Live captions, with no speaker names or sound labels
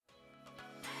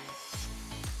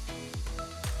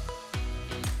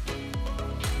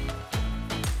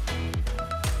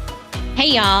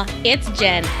Hey y'all, it's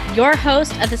Jen, your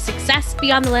host of the Success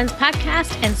Beyond the Lens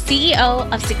podcast and CEO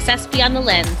of Success Beyond the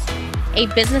Lens, a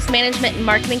business management and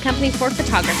marketing company for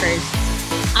photographers.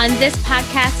 On this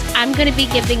podcast, I'm going to be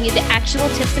giving you the actual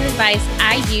tips and advice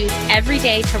I use every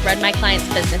day to run my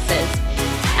clients' businesses.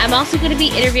 I'm also going to be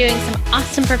interviewing some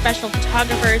awesome professional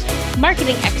photographers,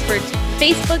 marketing experts,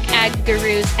 Facebook ad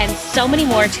gurus, and so many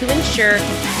more to ensure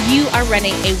you are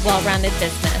running a well-rounded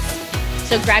business.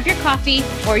 So grab your coffee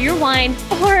or your wine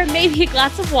or maybe a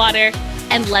glass of water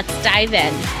and let's dive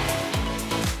in.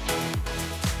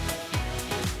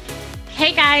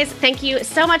 Hey guys, thank you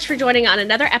so much for joining on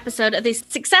another episode of the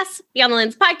Success Beyond the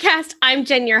Lens podcast. I'm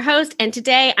Jen, your host, and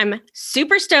today I'm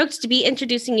super stoked to be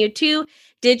introducing you to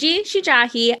Diji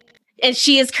Shujahi, and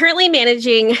she is currently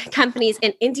managing companies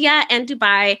in India and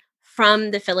Dubai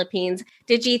from the Philippines.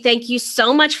 Diji, thank you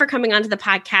so much for coming onto the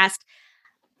podcast.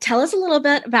 Tell us a little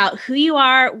bit about who you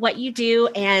are, what you do,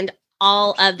 and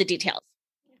all of the details.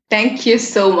 Thank you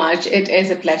so much. It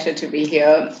is a pleasure to be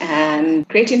here. And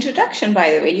great introduction, by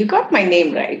the way. You got my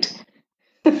name right.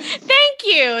 Thank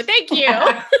you.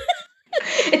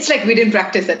 It's like we didn't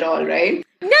practice at all, right?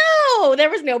 No, there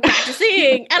was no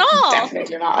practicing at all.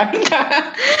 Definitely not.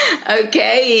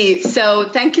 Okay, so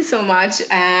thank you so much.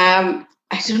 I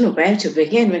don't know where to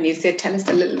begin when you say tell us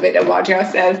a little bit about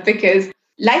yourself, because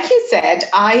like you said,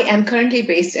 I am currently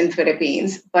based in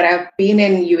Philippines, but I've been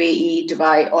in UAE,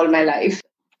 Dubai all my life.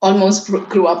 Almost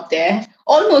grew up there,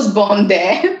 almost born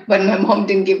there, but my mom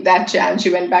didn't give that chance. She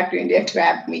went back to India to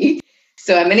have me.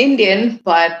 So I'm an Indian,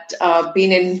 but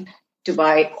been in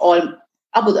Dubai,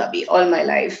 Abu Dhabi, all my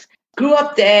life. Grew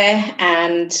up there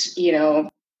and,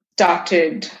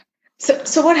 started.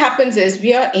 So what happens is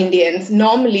we are Indians.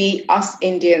 Normally, us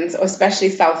Indians, or especially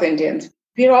South Indians,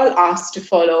 we're all asked to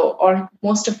follow, or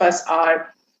most of us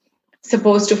are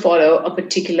supposed to follow a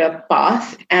particular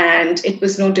path. And it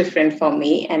was no different for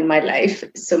me and my life.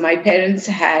 So my parents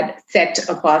had set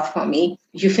a path for me.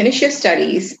 You finish your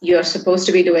studies, you're supposed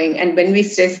to be doing, and when we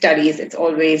say studies, it's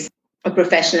always a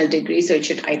professional degree. So it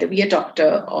should either be a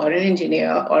doctor or an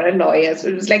engineer or a lawyer. So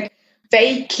it was like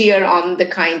very clear on the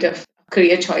kind of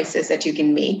career choices that you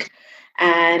can make.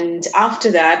 And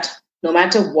after that, no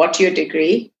matter what your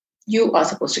degree, you are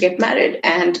supposed to get married,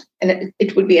 and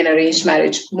it would be an arranged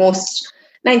marriage most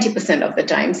 90% of the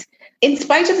times. In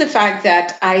spite of the fact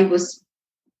that I was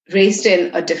raised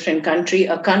in a different country,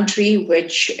 a country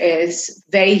which is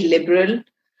very liberal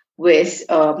with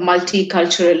a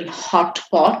multicultural hot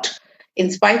pot,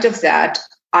 in spite of that,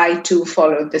 I too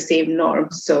followed the same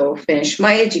norms. So finished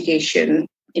my education,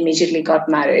 immediately got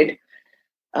married.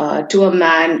 To a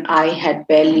man I had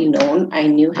barely known. I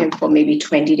knew him for maybe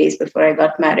 20 days before I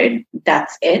got married.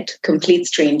 That's it. Complete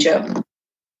stranger.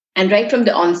 And right from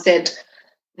the onset,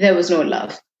 there was no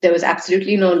love. There was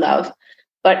absolutely no love.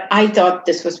 But I thought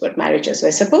this was what marriages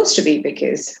were supposed to be,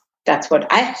 because that's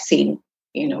what I've seen,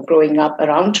 growing up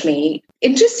around me.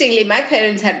 Interestingly, my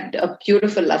parents had a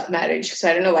beautiful love marriage. So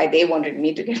I don't know why they wanted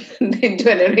me to get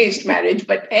into an arranged marriage.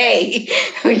 But hey,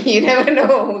 you never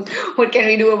know. What can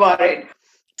we do about it?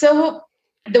 So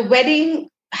the wedding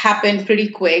happened pretty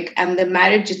quick, and the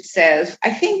marriage itself,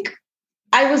 I think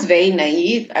I was very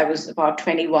naive. I was about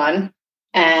 21.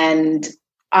 And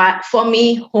for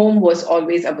me, home was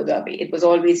always Abu Dhabi. It was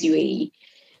always UAE.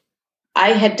 I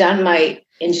had done my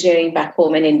engineering back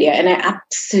home in India, and I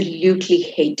absolutely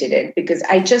hated it because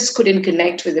I just couldn't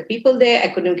connect with the people there. I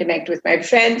couldn't connect with my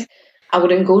friends. I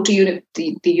wouldn't go to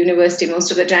the university most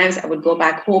of the times. I would go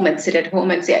back home and sit at home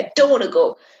and say, I don't want to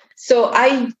go. So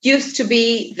I used to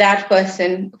be that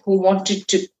person who wanted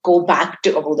to go back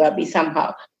to Abu Dhabi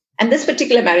somehow. And this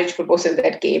particular marriage proposal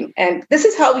that came, and this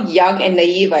is how young and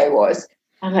naive I was.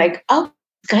 I'm like, oh,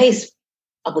 guys,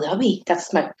 Abu Dhabi,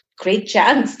 that's my great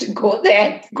chance to go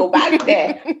there, go back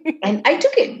there. And I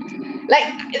took it.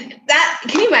 Like that,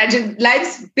 can you imagine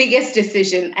life's biggest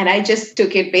decision? And I just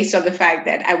took it based on the fact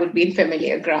that I would be in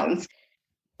familiar grounds.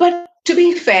 But to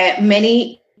be fair,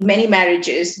 many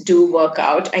marriages do work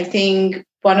out. I think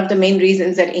one of the main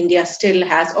reasons that India still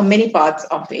has, or many parts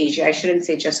of Asia, I shouldn't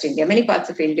say just India, many parts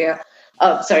of Asia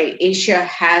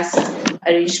has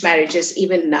arranged marriages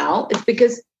even now, is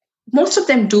because most of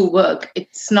them do work.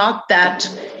 It's not that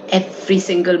every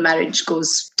single marriage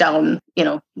goes down,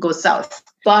 goes south.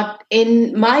 But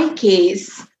in my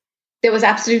case, there was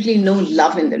absolutely no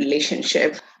love in the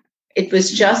relationship. It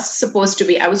was just supposed to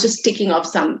be, I was just ticking off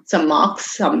some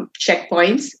marks, some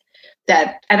checkpoints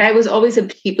and I was always a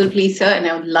people pleaser, and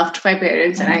I loved my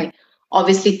parents. And I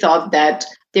obviously thought that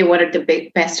they wanted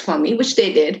the best for me, which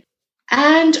they did.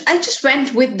 And I just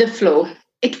went with the flow.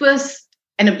 It was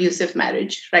an abusive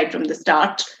marriage right from the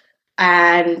start.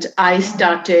 And I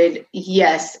started,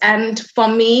 yes. And for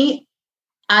me,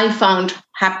 I found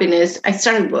happiness. I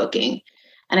started working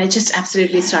and I just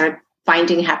absolutely started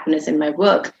finding happiness in my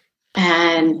work.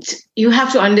 And you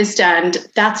have to understand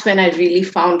that's when I really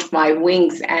found my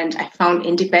wings and I found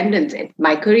independence in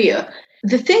my career.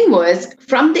 The thing was,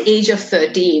 from the age of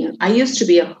 13, I used to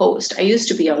be a host. I used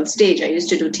to be on stage. I used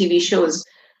to do TV shows.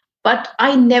 But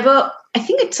I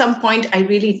think at some point, I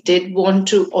really did want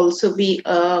to also be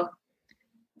a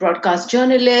broadcast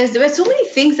journalist. There were so many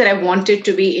things that I wanted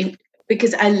to be in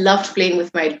because I loved playing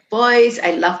with my voice.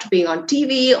 I loved being on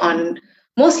TV, on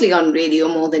mostly on radio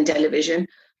more than television.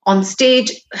 On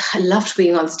stage, I loved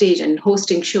being on stage and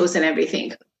hosting shows and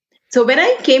everything. So when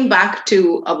I came back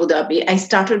to Abu Dhabi, I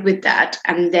started with that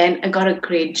and then I got a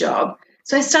great job.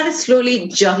 So I started slowly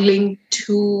juggling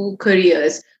two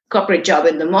careers, corporate job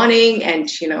in the morning and,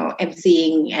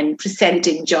 emceeing and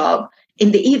presenting job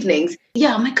in the evenings.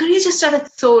 Yeah, my career just started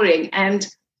soaring and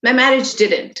my marriage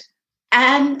didn't.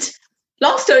 And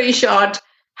long story short,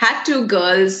 had two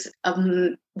girls,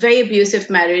 very abusive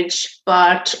marriage.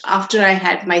 But after I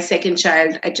had my second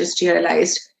child, I just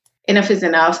realized enough is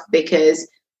enough because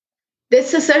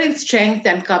there's a certain strength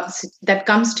that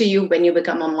comes to you when you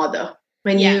become a mother.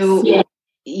 When Yes.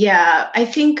 Yeah, I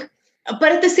think,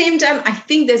 but at the same time, I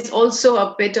think there's also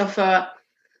a bit of a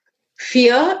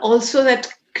fear also that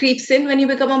creeps in when you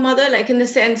become a mother. Like in the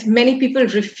sense, many people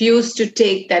refuse to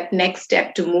take that next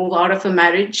step to move out of a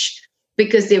marriage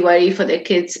because they worry for their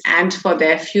kids and for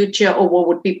their future, or what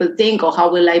would people think, or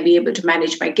how will I be able to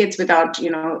manage my kids without,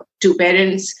 two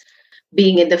parents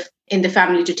being in the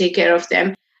family to take care of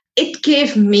them. It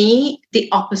gave me the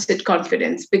opposite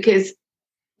confidence because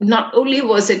not only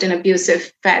was it an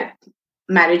abusive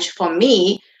marriage for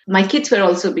me, my kids were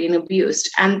also being abused.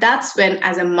 And that's when,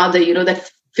 as a mother,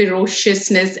 that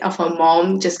ferociousness of a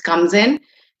mom just comes in.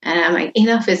 And I'm like,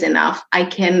 enough is enough. I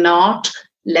cannot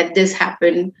let this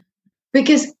happen.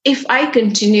 Because if I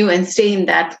continue and stay in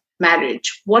that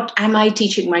marriage, what am I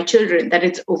teaching my children? That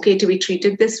it's okay to be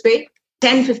treated this way?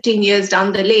 10, 15 years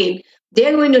down the lane,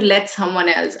 they're going to let someone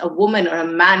else, a woman or a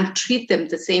man, treat them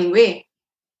the same way.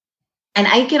 And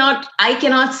I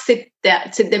cannot sit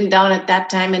them down at that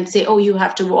time and say, oh, you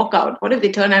have to walk out. What if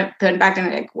they turn back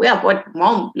and like, well, what,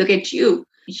 mom, look at you.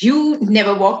 You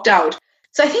never walked out.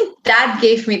 So I think that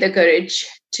gave me the courage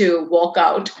to walk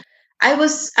out. I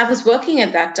was working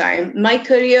at that time. My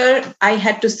career, I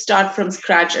had to start from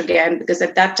scratch again because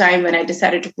at that time when I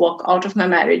decided to walk out of my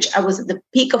marriage, I was at the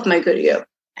peak of my career.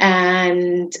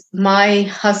 And my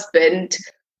husband,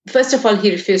 first of all, he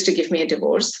refused to give me a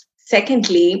divorce.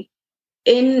 Secondly,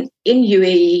 in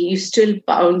UAE, you're still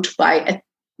bound by,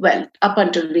 well, up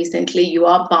until recently, you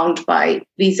are bound by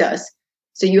visas.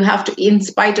 So you have to, in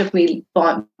spite of me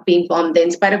being born there,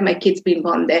 in spite of my kids being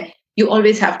born there, you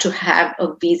always have to have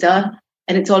a visa,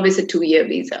 and it's always a 2-year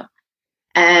visa.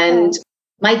 And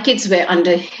my kids were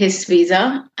under his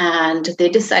visa, and he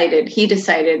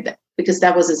decided that because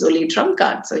that was his only trump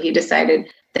card. So he decided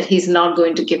that he's not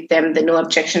going to give them the no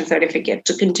objection certificate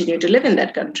to continue to live in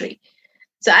that country.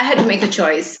 So I had to make a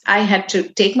choice. I had to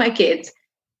take my kids,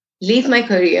 leave my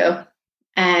career,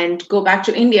 and go back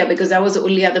to India because that was the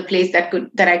only other place that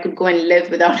I could go and live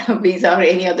without a visa or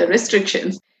any other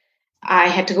restrictions. I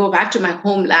had to go back to my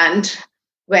homeland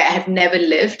where I have never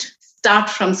lived, start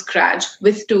from scratch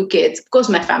with 2 kids. Of course,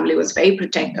 my family was very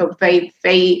protective, very,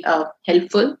 very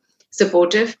helpful,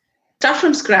 supportive. Start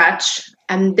from scratch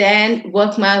and then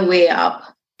work my way up,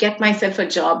 get myself a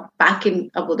job back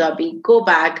in Abu Dhabi, go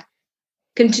back,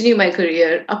 continue my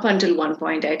career up until one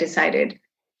point I decided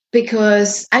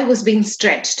because I was being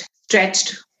stretched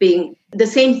being the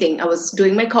same thing. I was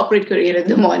doing my corporate career in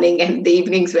the morning and the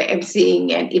evenings were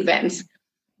emceeing and events.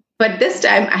 But this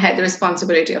time I had the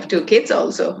responsibility of 2 kids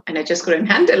also, and I just couldn't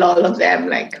handle all of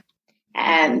them.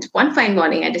 And one fine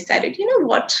morning I decided, you know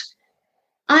what?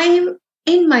 I'm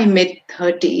in my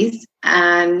mid-30s,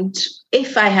 and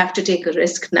if I have to take a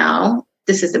risk now,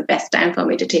 this is the best time for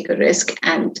me to take a risk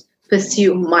and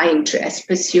pursue my interest,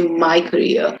 pursue my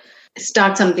career,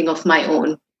 start something of my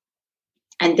own.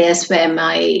 And that's where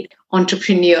my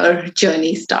entrepreneur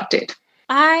journey started.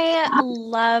 I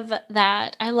love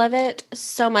that. I love it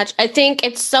so much. I think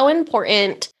it's so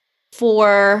important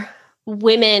for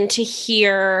women to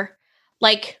hear,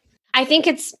 I think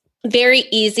it's very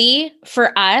easy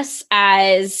for us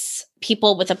as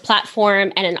people with a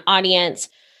platform and an audience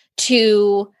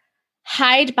to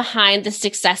hide behind the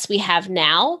success we have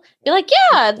now. Be like,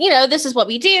 yeah, this is what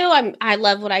we do. I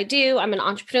love what I do. I'm an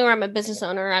entrepreneur. I'm a business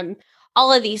owner. I'm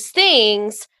all of these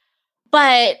things,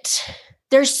 but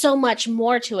there's so much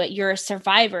more to it. You're a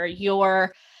survivor.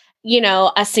 You're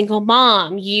a single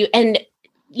mom,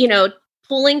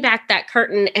 pulling back that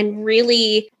curtain and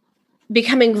really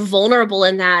becoming vulnerable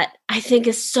in that, I think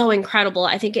is so incredible.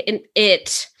 I think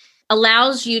it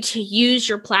allows you to use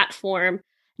your platform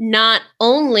not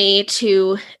only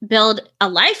to build a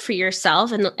life for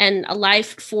yourself and a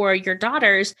life for your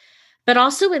daughters, but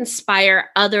also inspire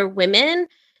other women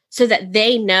so that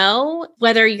they know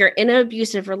whether you're in an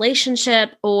abusive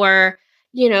relationship or,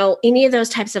 any of those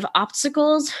types of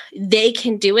obstacles, they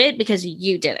can do it because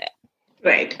you did it.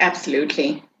 Right.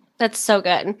 Absolutely. That's so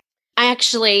good. I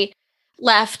actually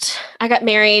I got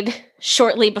married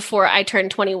shortly before I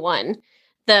turned 21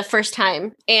 the first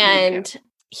time. And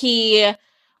he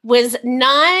was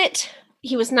not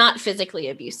physically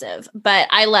abusive, but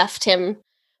I left him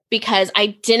because I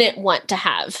didn't want to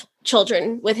have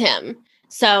children with him.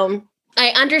 So I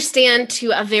understand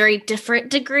to a very different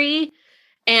degree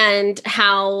and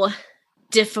how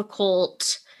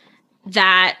difficult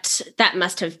that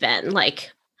must have been.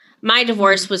 Like, my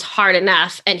divorce was hard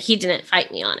enough and he didn't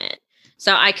fight me on it.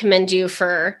 So I commend you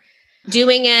for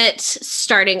doing it,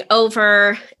 starting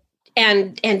over,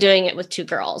 and doing it with 2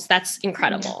 girls. That's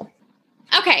incredible.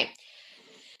 Okay.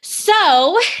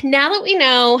 So now that we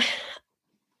know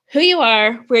who you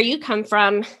are, where you come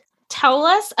from, tell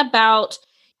us about,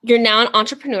 you're now an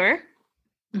entrepreneur.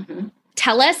 Mm-hmm.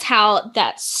 Tell us how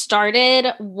that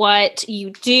started, what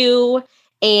you do,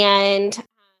 and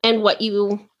what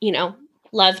you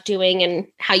love doing and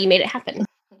how you made it happen.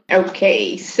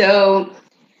 Okay. So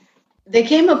there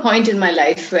came a point in my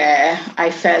life where I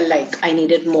felt like I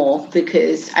needed more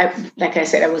because like I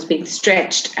said, I was being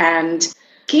stretched, and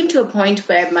came to a point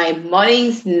where my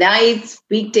mornings, nights,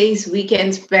 weekdays,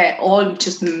 weekends were all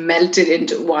just melted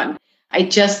into one. I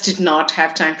just did not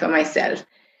have time for myself.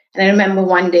 And I remember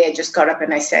one day I just got up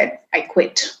and I said, I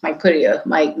quit my career,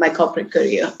 my corporate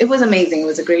career. It was amazing. It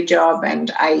was a great job. And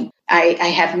I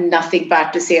have nothing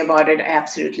bad to say about it. I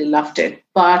absolutely loved it.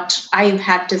 But I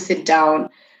had to sit down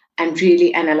and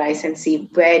really analyze and see,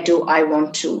 where do I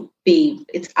want to be?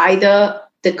 It's either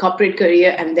the corporate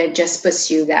career and then just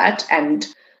pursue that and,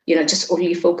 just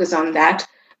only focus on that.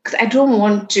 Because I don't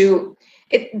want to.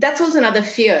 That's also another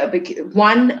fear.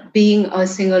 One, being a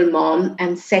single mom,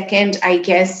 and second, I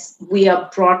guess we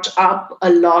are brought up a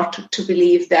lot to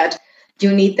believe that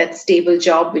you need that stable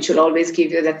job, which will always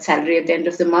give you that salary at the end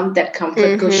of the month, that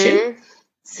comfort cushion.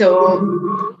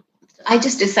 So I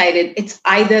just decided it's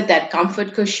either that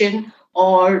comfort cushion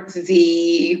or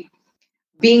the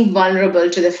being vulnerable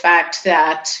to the fact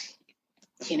that,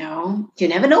 you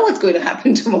never know what's going to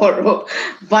happen tomorrow,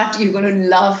 but you're going to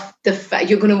love the fact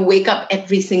you're going to wake up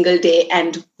every single day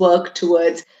and work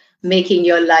towards making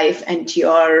your life and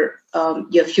your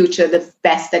future the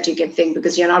best that you can think,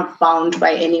 because you're not bound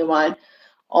by anyone,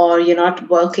 or you're not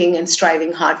working and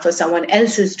striving hard for someone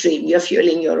else's dream. You're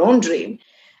fueling your own dream.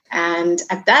 And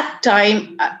at that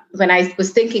time, when I was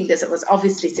thinking this, I was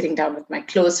obviously sitting down with my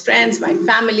close friends, my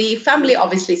family. Family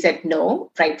obviously said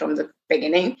no right from the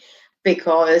beginning,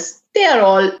 because they are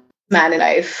all man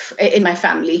alive in my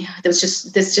family. There's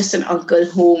just an uncle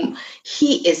whom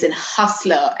he is a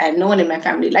hustler, and no one in my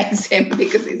family likes him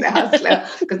because he's a hustler,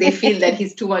 because they feel that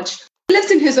he's too much,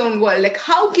 lives in his own world. Like,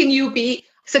 how can you be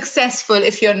successful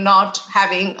if you're not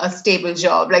having a stable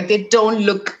job? Like, they don't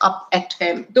look up at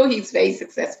him, though he's very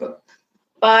successful.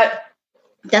 But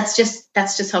that's just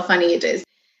how funny it is.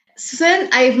 So then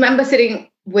I remember sitting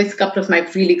with a couple of my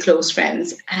really close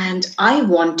friends, and I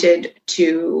wanted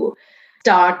to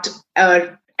start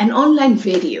an online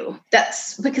radio.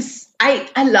 That's because I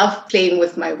love playing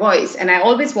with my voice, and I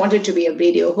always wanted to be a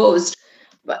radio host,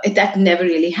 but that never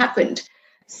really happened.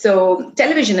 So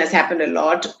television has happened a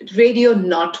lot, radio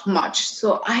not much.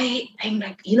 So I'm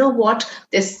like, you know what?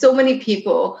 There's so many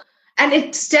people, and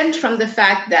it stemmed from the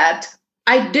fact that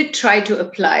I did try to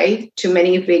apply to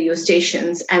many radio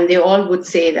stations, and they all would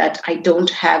say that I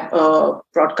don't have a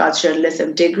broadcast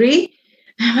journalism degree.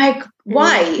 I'm like,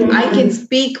 why? I can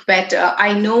speak better.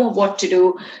 I know what to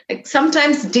do. Like,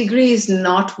 sometimes degree is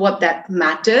not what that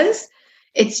matters.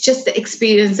 It's just the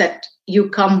experience that you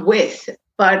come with.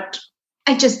 But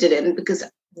I just didn't, because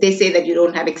they say that you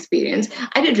don't have experience.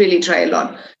 I did really try a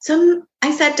lot. So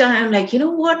I sat down and I'm like, you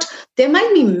know what? There might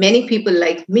be many people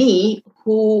like me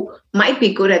who might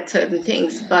be good at certain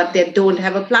things, but they don't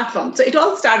have a platform. So it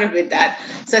all started with that.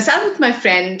 So I started with my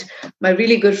friend, my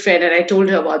really good friend, and I told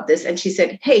her about this. And she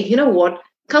said, hey, you know what?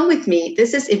 Come with me.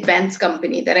 This is events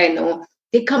company that I know.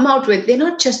 They come out with, they're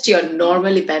not just your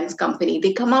normal events company.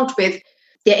 They come out with,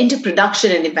 they're into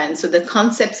production and events. So the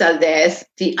concepts are theirs.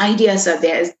 The ideas are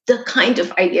theirs. The kind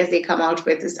of ideas they come out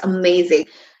with is amazing.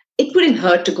 It wouldn't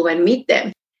hurt to go and meet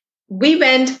them. we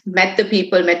went, met the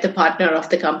people, met the partner of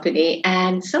the company,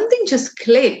 and something just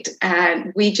clicked,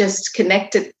 and we just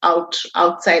connected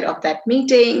outside of that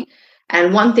meeting.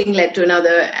 And one thing led to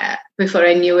another. Before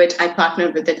I knew it, I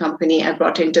partnered with the company. I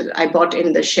bought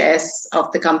in the shares of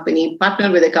the company,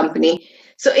 partnered with the company.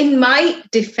 So in my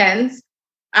defense,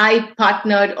 I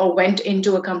partnered or went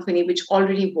into a company which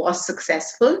already was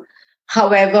successful.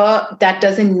 However, that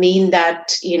doesn't mean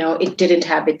that, it didn't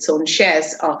have its own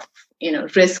shares of,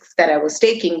 risks that I was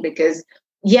taking, because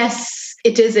yes,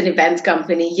 it is an events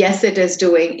company. Yes, it is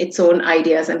doing its own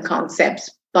ideas and concepts,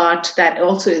 but that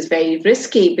also is very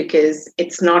risky because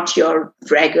it's not your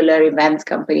regular events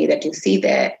company that you see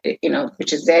there,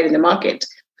 which is there in the market.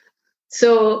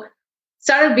 So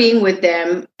started being with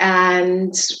them,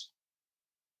 and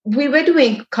we were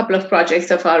doing a couple of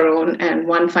projects of our own. And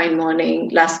one fine morning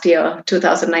last year,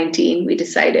 2019, we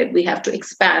decided we have to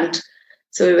expand.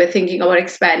 So we were thinking about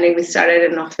expanding. We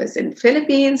started an office in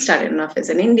Philippines, started an office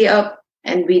in India,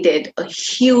 and we did a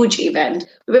huge event.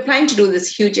 We were planning to do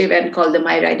this huge event called the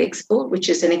My Ride Expo, which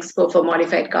is an expo for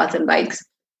modified cars and bikes.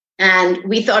 And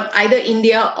we thought either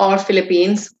India or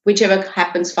Philippines, whichever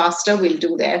happens faster, we'll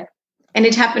do there. And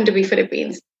it happened to be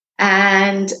Philippines.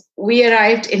 And we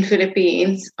arrived in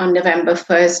Philippines on November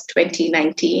 1st,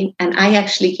 2019. And I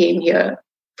actually came here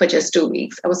for just 2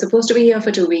 weeks. I was supposed to be here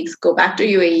for 2 weeks, go back to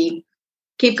UAE,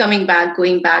 keep coming back,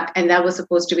 going back. And that was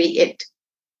supposed to be it.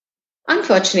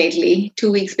 Unfortunately,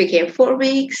 2 weeks became 4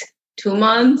 weeks, 2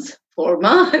 months, 4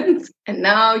 months. And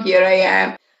now here I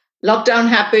am. Lockdown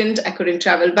happened. I couldn't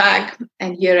travel back.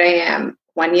 And here I am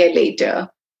 1 year later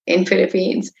in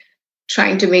Philippines,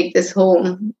 trying to make this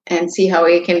home and see how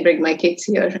I can bring my kids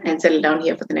here and settle down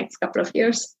here for the next couple of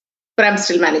years. But I'm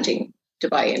still managing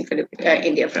Dubai and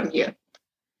India from here.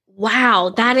 Wow,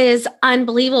 that is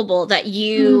unbelievable that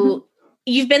you've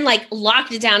been like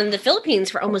locked down in the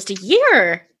Philippines for almost a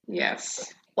year.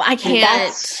 Yes. Well, I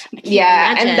can't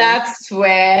imagine. And that's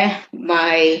where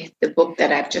the book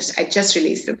that I just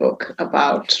released the book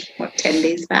about 10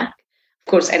 days back.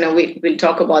 Of course, I know we'll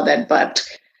talk about that, but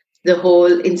the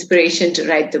whole inspiration to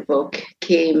write the book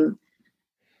came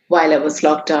while I was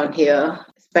locked down here.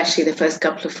 Especially the first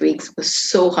couple of weeks was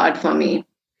so hard for me.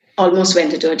 Almost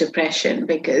went into a depression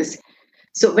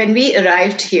so when we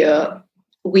arrived here,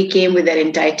 we came with our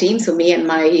entire team. So me and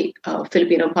my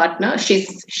Filipino partner,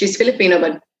 she's Filipino,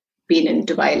 but been in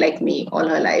Dubai like me all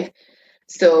her life.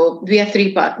 So we are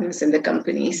 3 partners in the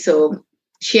company. So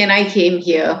she and I came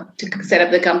here to set up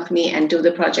the company and do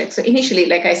the project. So initially,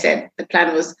 like I said, the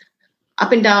plan was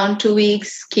up and down, 2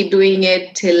 weeks, keep doing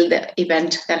it till the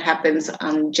event that happens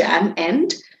on Jan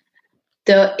end.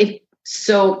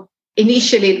 So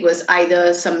initially it was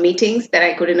either some meetings that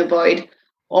I couldn't avoid,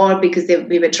 or because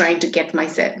we were trying to get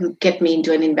me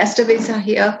into an investor visa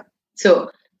here.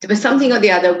 So there was something or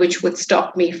the other which would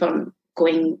stop me from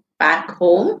going back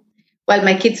home while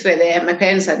my kids were there. My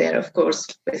parents are there, of course,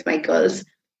 with my girls.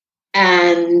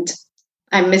 And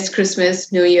I missed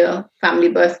Christmas, New Year, family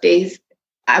birthdays.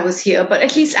 I was here, but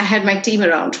at least I had my team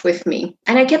around with me.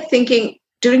 And I kept thinking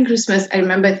during Christmas, I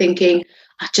remember thinking,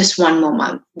 just 1 more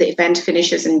month. The event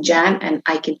finishes in Jan and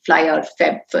I can fly out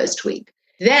Feb first week.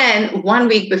 Then 1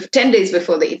 week, 10 days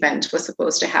before the event was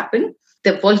supposed to happen,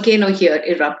 the volcano here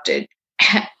erupted.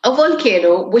 A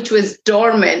volcano, which was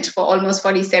dormant for almost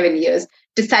 47 years,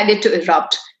 decided to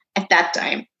erupt at that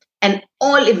time. And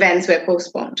all events were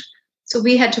postponed. So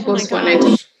we had to postpone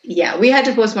it. Yeah, we had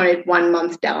to postpone it 1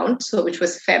 month down, so which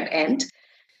was Feb end.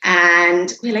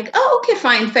 And we're like, okay,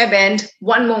 fine, Feb end,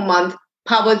 1 more month,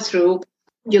 powered through.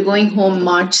 You're going home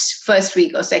March first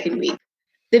week or second week.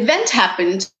 The event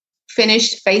happened,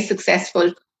 finished, very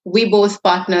successful. We both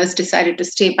partners decided to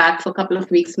stay back for a couple of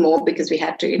weeks more because we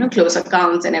had to, close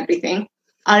accounts and everything.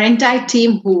 Our entire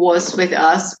team who was with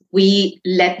us, we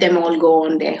let them all go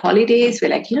on their holidays. We're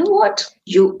like, you know what?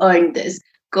 You earned this.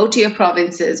 Go to your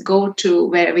provinces, go to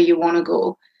wherever you want to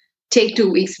go. Take 2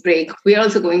 weeks break. We're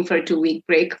also going for a 2-week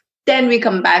break. Then we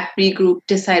come back, regroup,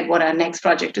 decide what our next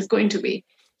project is going to be.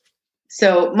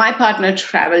 So my partner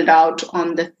traveled out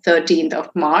on the 13th of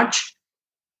March.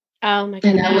 Oh my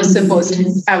goodness.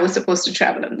 And I was supposed to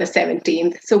travel on the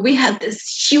 17th. So we had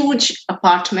this huge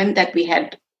apartment that we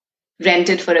had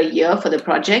rented for a year for the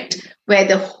project, where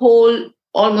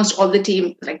almost all the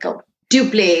team, like a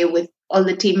duplex with all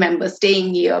the team members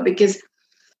staying here, because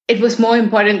it was more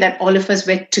important that all of us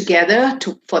were together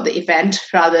for the event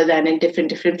rather than in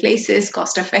different places,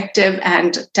 cost effective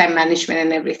and time management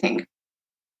and everything.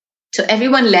 So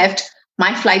everyone left.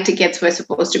 My flight tickets were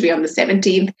supposed to be on the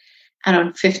 17th, and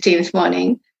on 15th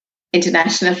morning,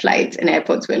 international flights and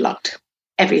airports were locked.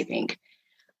 Everything.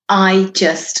 I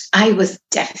was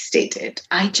devastated.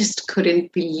 I just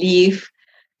couldn't believe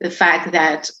the fact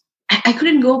that I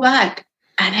couldn't go back.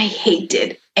 And I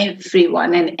hated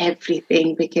everyone and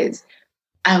everything because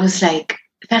I was like,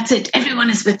 that's it. Everyone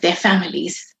is with their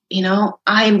families.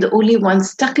 I am the only one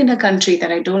stuck in a country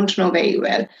that I don't know very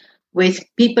well, with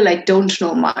people I don't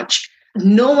know much.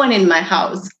 No one in my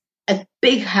house, a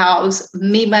big house,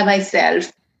 me by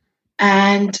myself.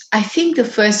 And I think the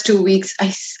first 2 weeks,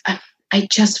 I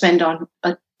just went on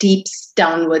a deep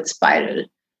downward spiral.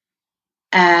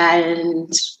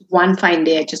 And one fine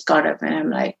day, I just got up and I'm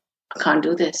like, I can't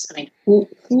do this. I mean,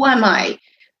 who am I?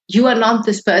 You are not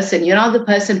this person. You're not the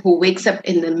person who wakes up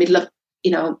in the middle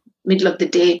of the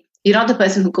day. You're not the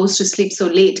person who goes to sleep so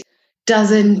late,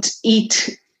 doesn't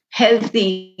eat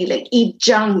healthy, like eat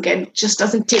junk, and just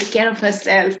doesn't take care of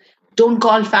herself. Don't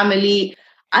call family.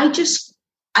 I just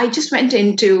went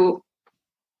into,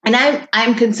 and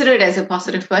I'm considered as a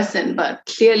positive person, but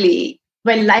clearly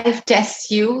when life tests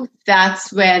you,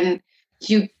 that's when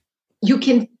you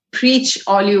can preach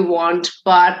all you want,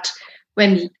 but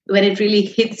when it really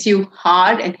hits you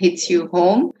hard and hits you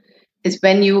home is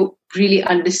when you really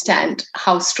understand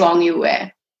how strong you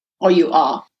were or you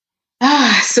are.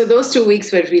 So those 2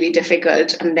 weeks were really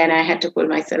difficult, and then I had to pull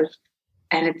myself.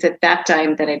 And it's at that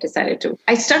time that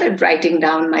I started writing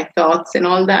down my thoughts and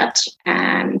all that.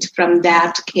 And from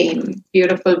that came a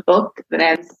beautiful book that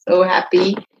I'm so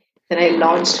happy that I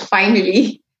launched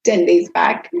finally 10 days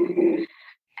back.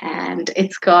 And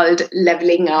it's called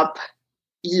Leveling Up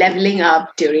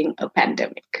During a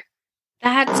Pandemic.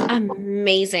 That's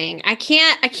amazing. I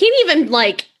can't even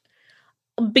like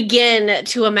begin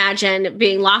to imagine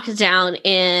being locked down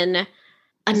in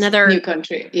another new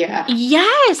country. Yeah.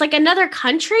 Yes, like another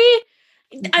country.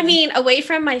 Mm-hmm. I mean, away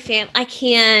from my family. I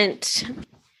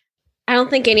don't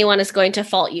think anyone is going to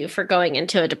fault you for going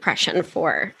into a depression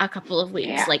for a couple of weeks.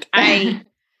 Yeah. Like I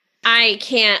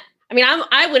can't. I mean,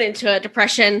 I went into a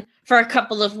depression for a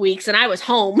couple of weeks and I was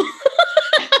home.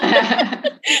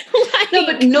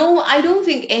 No, I don't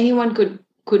think anyone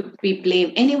could be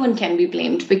blamed. Anyone can be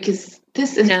blamed because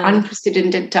this is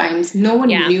unprecedented times. No one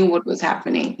knew what was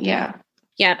happening. Yeah.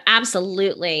 Yeah,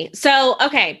 absolutely. So,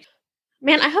 okay,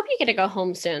 man, I hope you get to go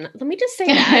home soon. Let me just say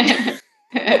that.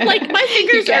 Like my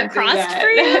fingers are crossed for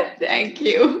you. Thank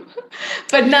you.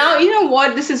 But now, you know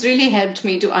what? This has really helped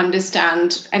me to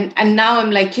understand. And now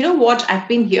I'm like, you know what? I've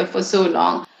been here for so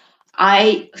long.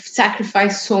 I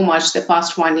sacrificed so much the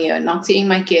past 1 year, not seeing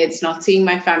my kids, not seeing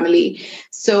my family.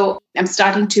 So I'm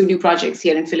starting 2 new projects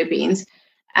here in Philippines.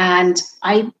 And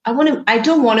I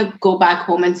don't want to go back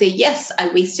home and say, yes,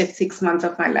 I wasted 6 months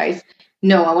of my life.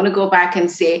 No, I want to go back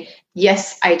and say,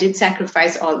 yes, I did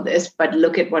sacrifice all this, but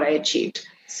look at what I achieved.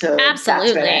 So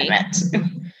absolutely. That's where I'm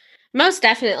at. Most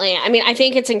definitely. I mean, I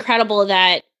think it's incredible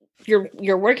that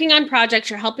you're working on projects,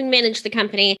 you're helping manage the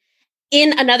company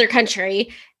in another country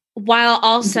while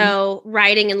also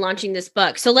writing and launching this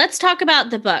book. So let's talk about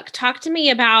the book. Talk to me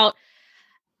about,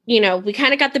 we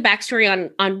kind of got the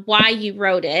backstory on why you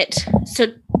wrote it. So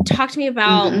talk to me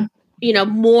about,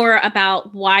 more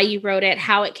about why you wrote it,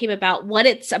 how it came about, what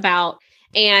it's about,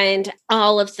 and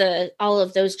all of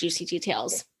those juicy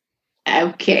details.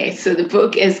 Okay, so the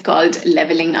book is called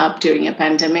Leveling Up During a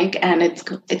Pandemic, and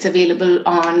it's available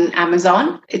on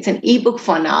Amazon. It's an ebook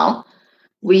for now.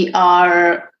 We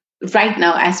are right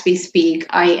now, as we speak,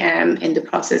 I am in the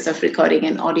process of recording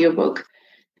an audiobook,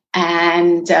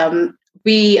 and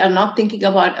we are not thinking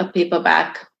about a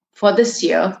paperback for this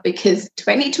year because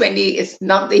 2020 is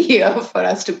not the year for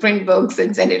us to print books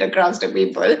and send it across to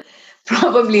people.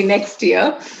 Probably next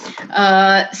year.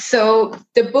 So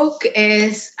the book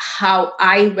is how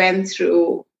I went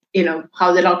through,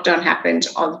 how the lockdown happened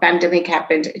or the pandemic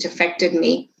happened. It affected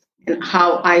me and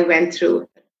how I went through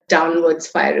downward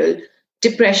spiral.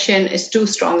 Depression is too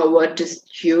strong a word to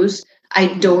use. I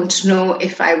don't know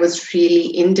if I was really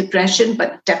in depression,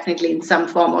 but definitely in some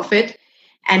form of it.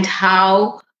 And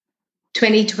how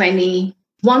 2020,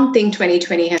 one thing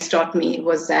 2020 has taught me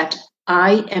was that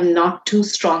I am not too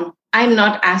strong. I'm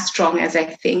not as strong as I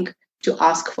think to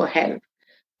ask for help,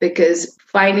 because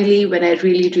finally, when I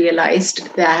really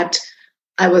realized that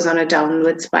I was on a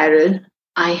downward spiral,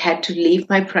 I had to leave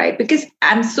my pride because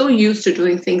I'm so used to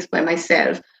doing things by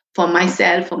myself, for my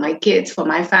kids, for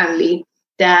my family,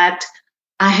 that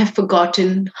I have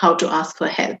forgotten how to ask for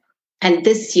help. And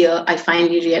this year, I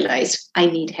finally realized I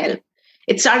need help.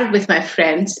 It started with my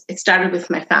friends. It started with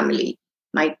my family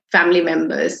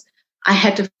members. I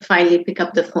had to finally pick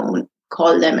up the phone,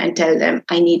 call them and tell them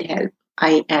I need help.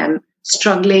 I am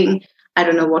struggling. I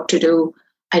don't know what to do.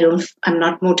 I'm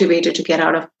not motivated to get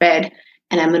out of bed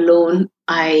and I'm alone.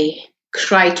 I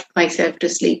cry myself to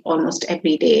sleep almost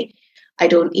every day. I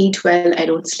don't eat well. I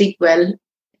don't sleep well.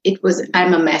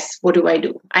 I'm a mess. What do I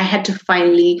do? I had to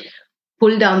finally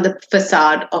pull down the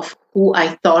facade of who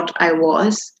I thought I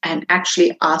was and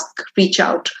actually reach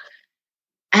out.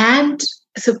 And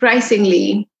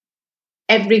surprisingly,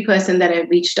 every person that I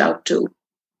reached out to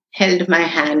held my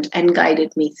hand and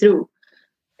guided me through.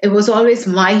 It was always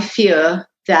my fear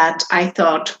that I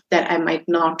thought that I might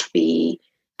not be.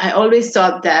 I always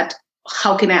thought that,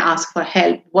 how can I ask for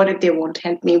help? What if they won't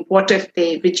help me? What if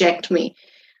they reject me?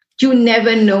 You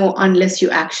never know unless you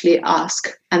actually ask.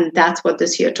 And that's what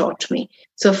this year taught me.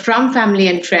 So from family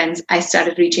and friends, I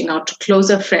started reaching out to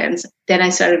closer friends. Then I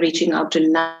started reaching out to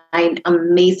 9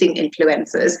 amazing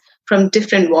influencers from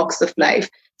different walks of life.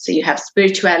 So you have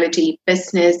spirituality,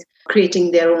 business,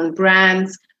 creating their own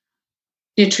brands,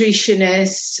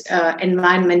 nutritionists,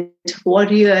 environment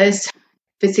warriors,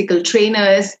 physical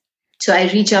trainers. So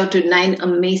I reach out to 9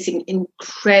 amazing,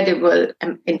 incredible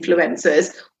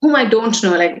influencers whom I don't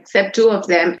know, like except 2 of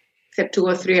them, except 2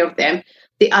 or 3 of them.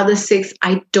 The other 6,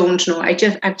 I don't know.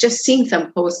 I've just seen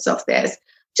some posts of theirs.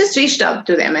 Just reached out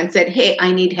to them and said, hey,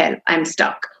 I need help. I'm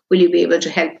stuck. Will you be able to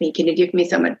help me? Can you give me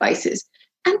some advices?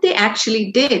 And they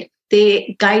actually did.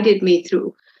 They guided me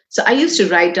through. So I used to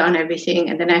write down everything.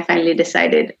 And then I finally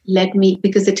decided,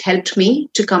 because it helped me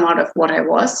to come out of what I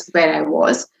was, where I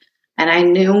was. And I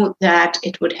knew that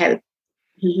it would help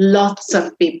lots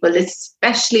of people,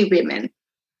 especially women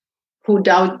who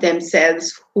doubt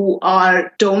themselves, who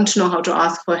don't know how to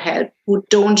ask for help, who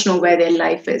don't know where their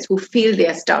life is, who feel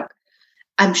they're stuck.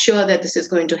 I'm sure that this is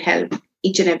going to help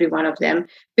each and every one of them.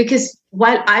 Because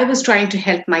while I was trying to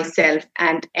help myself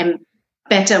and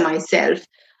better myself,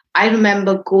 I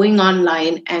remember going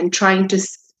online and trying to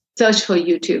search for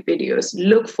YouTube videos,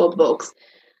 look for books,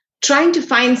 trying to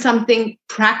find something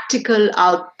practical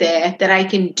out there that I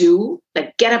can do,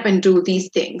 like get up and do these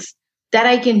things that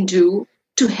I can do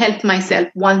to help myself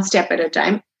one step at a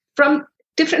time from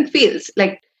different fields,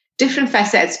 like different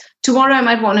facets. Tomorrow, I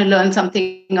might want to learn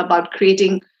something about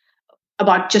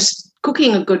just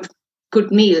cooking a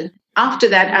good meal. After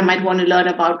that, I might want to learn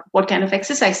about what kind of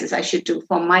exercises I should do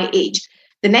for my age.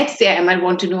 The next day, I might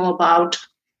want to know about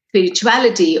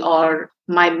spirituality or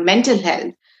my mental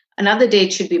health. Another day,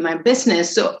 it should be my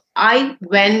business. So I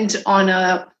went on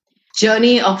a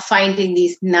journey of finding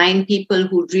these 9 people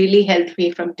who really helped me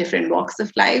from different walks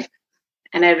of life.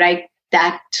 And I write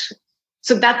that.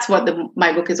 So that's what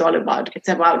my book is all about. It's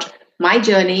about my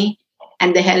journey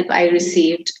and the help I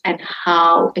received and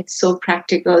how it's so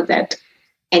practical that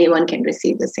anyone can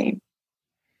receive the same.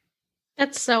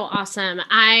 That's so awesome.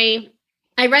 I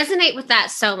resonate with that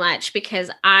so much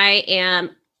because I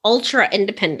am ultra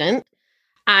independent.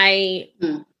 I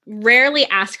rarely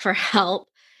ask for help,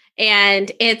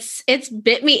 and it's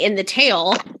bit me in the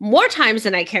tail more times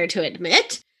than I care to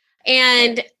admit.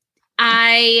 And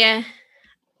I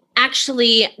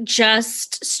actually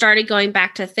just started going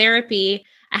back to therapy.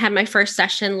 I had my first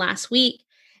session last week,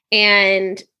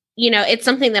 and it's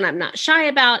something that I'm not shy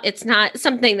about. It's not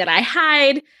something that I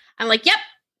hide. I'm like, yep,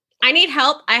 I need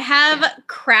help. I have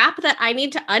crap that I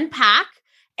need to unpack,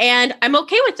 and I'm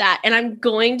okay with that. And I'm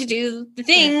going to do the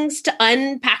things to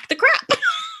unpack the crap,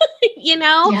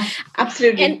 Yeah,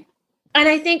 absolutely. And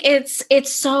I think it's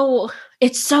so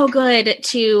good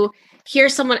to hear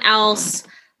someone else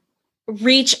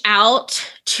reach out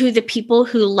to the people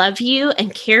who love you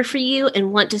and care for you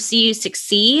and want to see you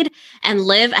succeed and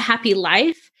live a happy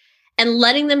life, and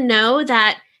letting them know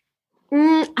that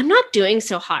I'm not doing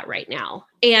so hot right now,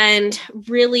 and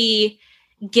really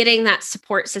getting that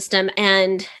support system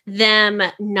and them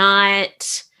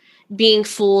not being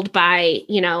fooled by,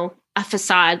 a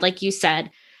facade, like you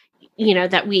said,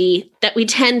 that we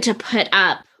tend to put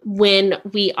up when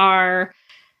we are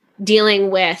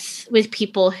dealing with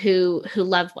people who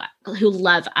love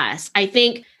us. I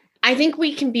think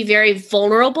we can be very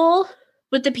vulnerable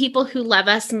with the people who love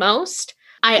us most.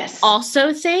 I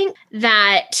also think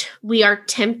that we are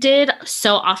tempted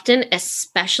so often,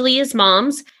 especially as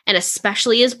moms and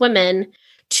especially as women,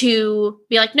 to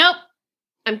be like, nope,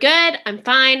 I'm good. I'm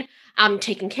fine. I'm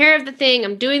taking care of the thing.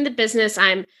 I'm doing the business.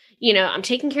 I'm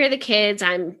taking care of the kids.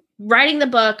 I'm writing the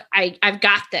book. I've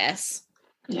got this.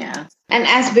 Yeah. And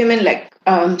as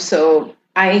women, so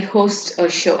I host a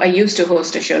show. I used to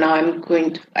host a show. Now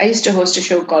I used to host a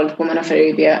show called Women of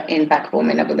Arabia back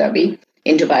home in Abu Dhabi,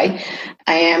 in Dubai.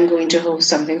 I am going to host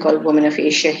something called Women of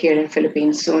Asia here in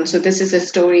Philippines soon. So this is a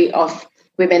story of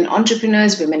women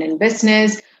entrepreneurs, women in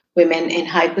business, women in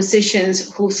high positions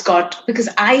because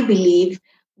I believe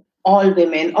all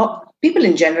women, or people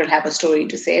in general, have a story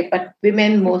to say, but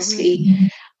women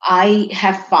mostly I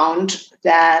have found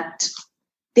that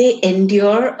they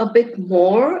endure a bit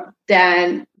more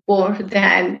than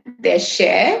their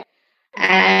share.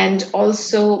 And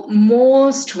also,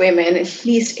 most women, at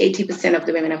least 80% of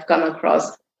the women I've come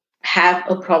across, have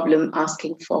a problem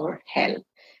asking for help.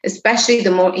 Especially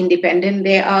the more independent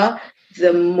they are,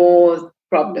 the more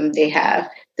problem they have,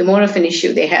 the more of an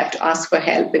issue they have to ask for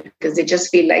help because they just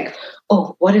feel like,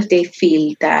 oh, what if they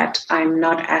feel that I'm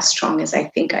not as strong as I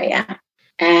think I am?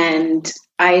 And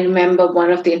I remember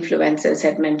one of the influencers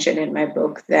had mentioned in my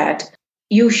book that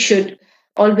you should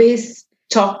always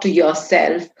talk to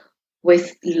yourself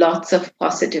with lots of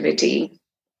positivity,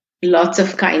 lots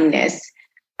of kindness.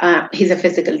 He's a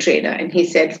physical trainer, and he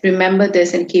said, "Remember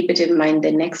this and keep it in mind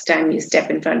the next time you step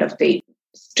on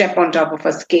top of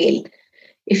a scale.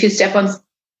 If you step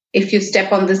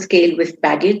on the scale with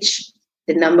baggage,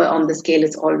 the number on the scale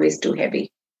is always too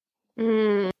heavy."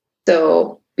 Mm.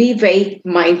 So be very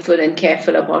mindful and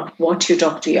careful about what you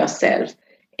talk to yourself.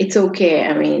 It's okay.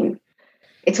 I mean,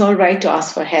 it's all right to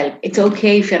ask for help. It's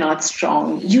okay if you're not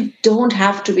strong. You don't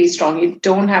have to be strong. You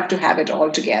don't have to have it all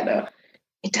together.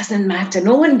 It doesn't matter.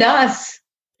 No one does.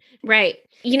 Right.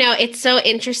 It's so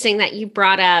interesting that you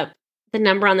brought up the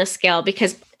number on the scale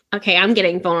because, okay, I'm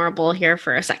getting vulnerable here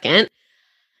for a second.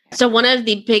 So one of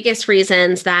the biggest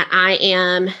reasons that I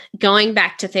am going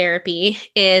back to therapy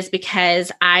is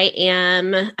because I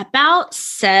am about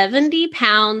 70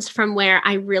 pounds from where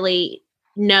I really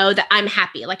know that I'm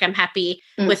happy. Like I'm happy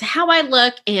with how I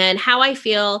look and how I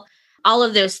feel, all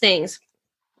of those things.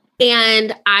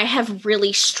 And I have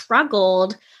really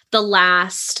struggled the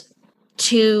last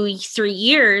 2-3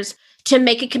 years to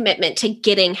make a commitment to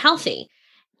getting healthy.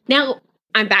 Now,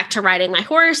 I'm back to riding my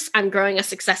horse. I'm growing a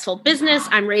successful business.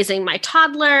 I'm raising my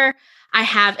toddler. I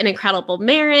have an incredible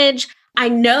marriage. I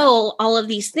know all of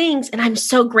these things, and I'm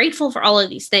so grateful for all of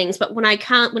these things. But when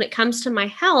it comes to my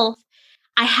health,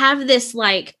 I have this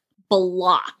like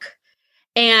block.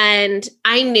 And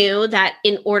I knew that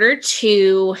in order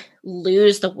to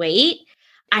lose the weight,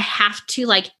 I have to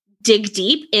like dig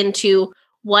deep into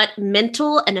what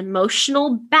mental and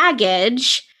emotional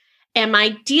baggage am I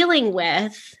dealing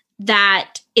with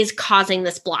that is causing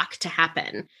this block to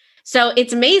happen. So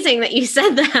it's amazing that you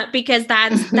said that because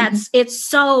it's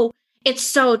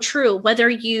so true.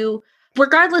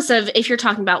 Regardless of if you're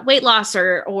talking about weight loss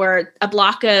or a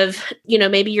block of,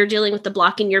 maybe you're dealing with the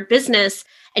block in your business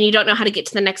and you don't know how to get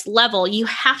to the next level, you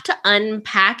have to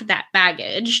unpack that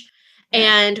baggage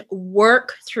and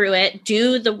work through it,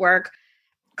 do the work,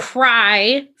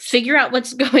 cry, figure out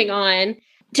what's going on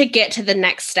to get to the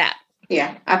next step.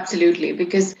 Yeah, absolutely.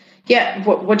 Because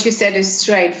what you said is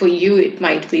right. For you, it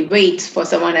might be weight. For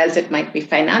someone else, it might be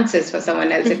finances. For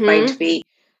someone else, it might be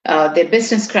their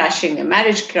business crashing, their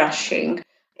marriage crashing.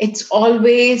 It's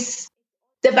always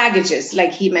the baggages,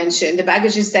 like he mentioned, the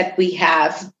baggages that we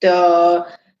have, the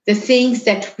things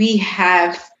that we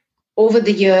have over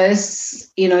the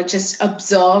years, just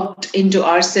absorbed into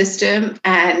our system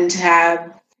and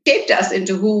have shaped us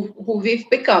into who we've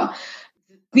become.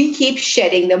 We keep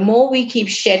shedding. The more we keep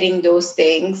shedding those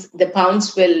things, the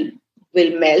pounds will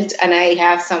melt. And I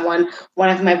have one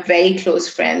of my very close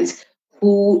friends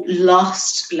who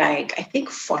lost like, I think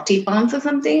 40 pounds or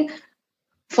something,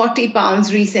 40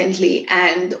 pounds recently.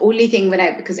 And the only thing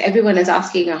because everyone is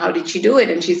asking her, how did she do it?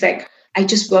 And she's like, I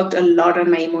just worked a lot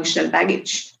on my emotional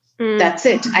baggage. That's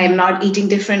it. I am not eating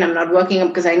different. I'm not working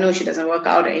because I know she doesn't work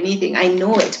out or anything. I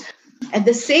know it. And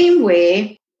the same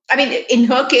way, I mean, in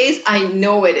her case, I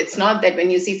know it. It's not that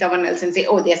when you see someone else and say,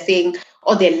 oh, they're saying,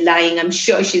 or they're lying, I'm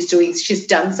sure she's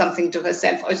done something to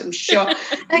herself, or I'm sure.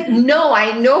 Like, no,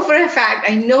 I know for a fact,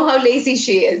 I know how lazy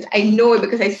she is. I know it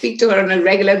because I speak to her on a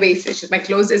regular basis. She's my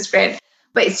closest friend.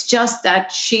 But it's just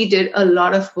that she did a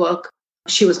lot of work.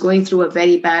 She was going through a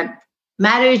very bad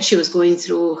marriage. She was going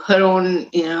through her own,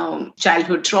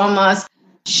 childhood traumas.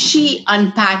 She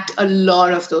unpacked a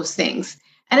lot of those things.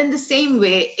 And in the same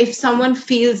way, if someone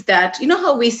feels that,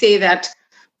 how we say that,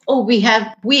 oh,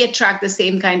 we attract the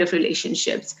same kind of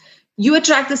relationships. You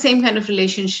attract the same kind of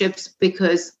relationships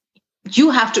because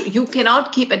you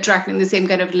cannot keep attracting the same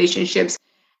kind of relationships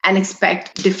and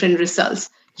expect different results.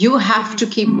 You have to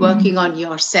keep working on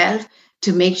yourself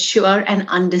to make sure and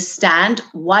understand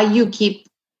why you keep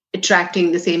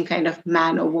attracting the same kind of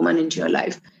man or woman into your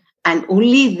life. And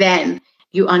only then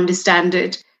you understand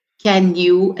it. Can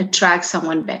you attract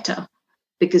someone better?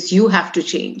 Because you have to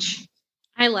change.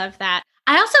 I love that.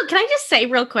 Can I just say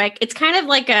real quick, it's kind of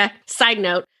like a side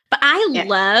note, but I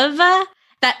love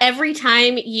that every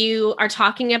time you are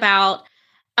talking about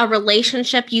a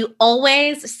relationship, you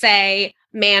always say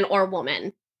man or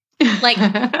woman. Like,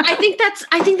 I think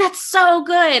that's so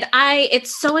good.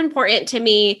 It's so important to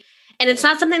me. And it's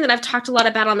not something that I've talked a lot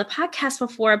about on the podcast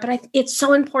before, but it's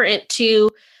so important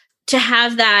to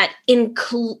have that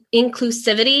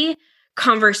inclusivity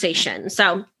conversation.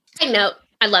 So I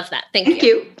love that. Thank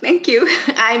you. Thank you.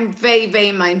 I'm very,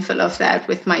 very mindful of that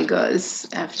with my girls.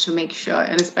 I have to make sure,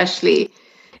 and especially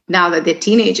now that they're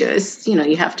teenagers,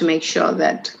 you have to make sure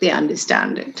that they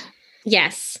understand it.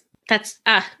 Yes. That's,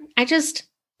 I'm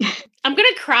going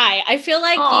to cry. I feel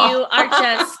like you are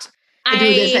just, I do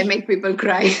this. I make people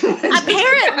cry.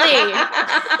 Apparently.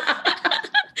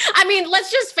 I mean,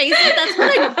 let's just face it. That's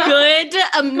what a good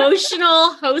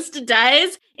emotional host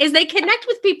does, is they connect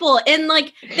with people and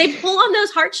like they pull on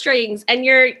those heartstrings, and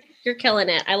you're killing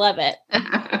it. I love it.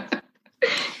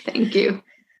 Thank you.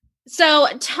 So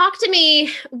talk to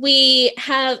me.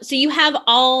 You have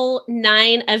all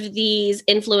 9 of these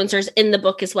influencers in the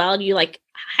book as well. Do you like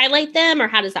highlight them, or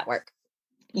how does that work?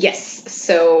 Yes.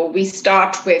 So we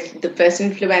start with the first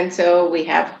influencer. We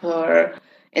have her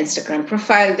Instagram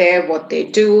profile there, what they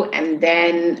do, and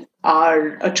then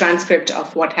a transcript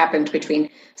of what happened between.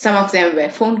 Some of them were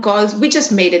phone calls. We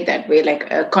just made it that way, like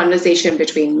a conversation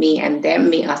between me and them,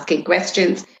 me asking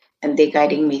questions and they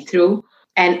guiding me through.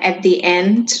 And at the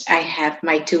end, I have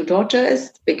my 2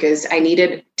 daughters because I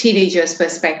needed teenagers'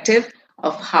 perspective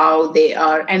of how they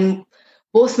are. And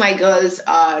both my girls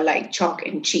are like chalk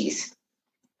and cheese.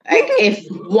 Like if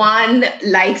one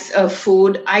likes a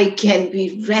food, I can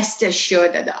be rest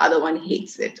assured that the other one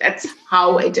hates it. That's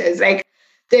how it is. Like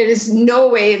there is no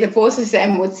way the both of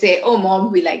them would say, "Oh,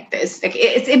 mom, we like this." Like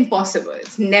it's impossible.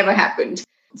 It's never happened.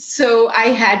 So I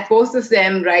had both of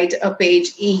them write a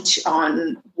page each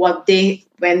on what they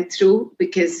went through,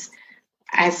 because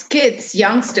as kids,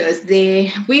 youngsters,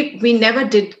 we never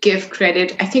did give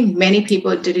credit. I think many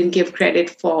people didn't give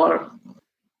credit for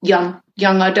young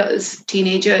adults,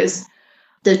 teenagers,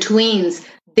 the tweens.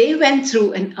 They went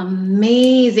through an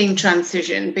amazing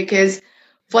transition because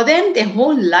for them, their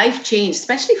whole life changed,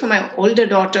 especially for my older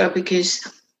daughter, because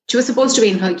she was supposed to be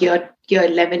in her year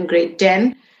 11, grade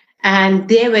 10. And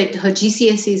her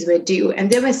GCSEs were due. And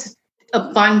there was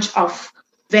a bunch of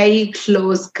very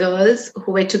close girls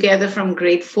who were together from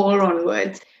grade 4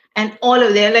 onwards. And all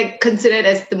of them like considered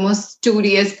as the most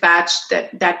studious batch.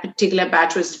 That particular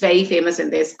batch was very famous in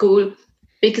their school,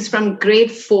 because from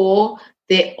grade 4,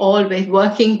 they all were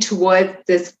working towards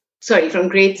this. Sorry, from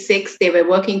grade 6, they were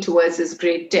working towards this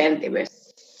grade 10. They were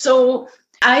so,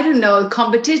 I don't know,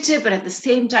 competitive, but at the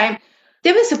same time,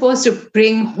 they were supposed to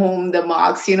bring home the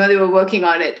marks. They were working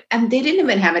on it. And they didn't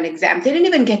even have an exam. They didn't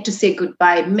even get to say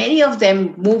goodbye. Many of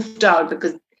them moved out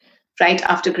because right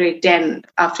after grade 10,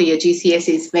 after your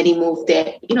GCSEs, many moved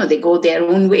there. They go their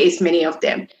own ways, many of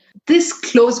them. This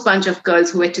close bunch of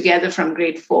girls who were together from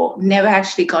grade 4 never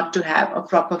actually got to have a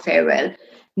proper farewell,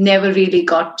 never really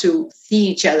got to see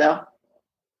each other.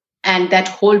 And that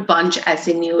whole bunch, as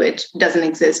they knew it, doesn't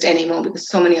exist anymore because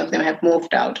so many of them have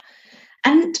moved out.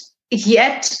 And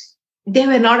yet, they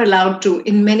were not allowed to,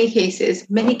 in many cases,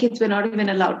 many kids were not even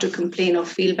allowed to complain or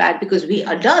feel bad because we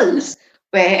adults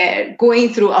were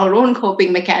going through our own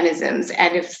coping mechanisms.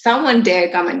 And if someone dare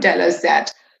come and tell us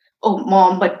that, "Oh,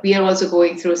 mom, but we are also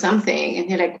going through something," and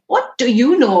they're like, "What do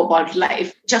you know about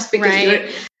life?" Just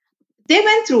because they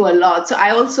went through a lot. So I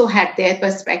also had their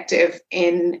perspective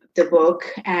in the book.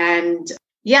 And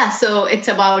so it's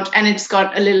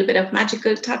got a little bit of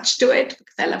magical touch to it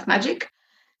because I love magic.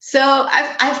 So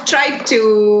I've tried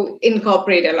to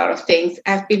incorporate a lot of things.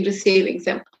 I've been receiving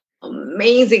some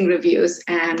amazing reviews,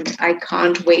 and I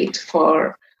can't wait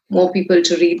for more people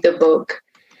to read the book.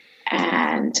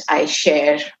 And I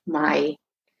share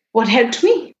what helped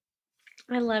me.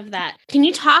 I love that. Can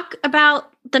you talk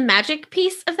about the magic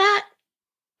piece of that?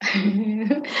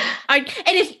 And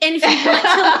if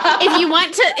you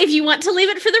want to leave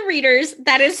it for the readers,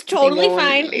 that is totally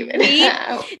fine.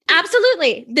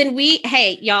 Absolutely. Then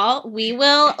y'all, we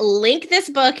will link this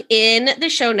book in the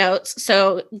show notes.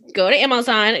 So go to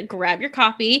Amazon, grab your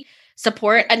copy,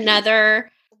 support another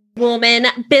woman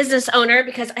business owner,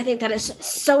 because I think that is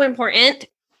so important.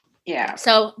 Yeah.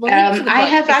 So we'll we've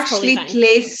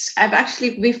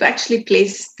actually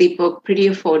placed the book pretty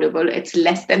affordable. It's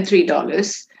less than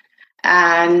 $3.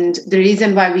 And the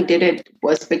reason why we did it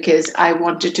was because I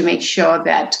wanted to make sure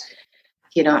that,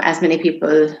 as many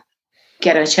people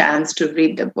get a chance to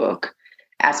read the book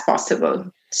as possible.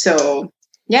 So,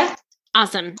 yeah.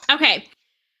 Awesome. Okay.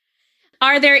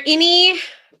 Are there any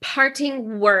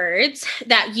parting words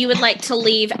that you would like to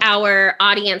leave our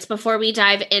audience before we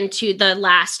dive into the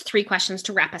last 3 questions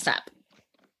to wrap us up?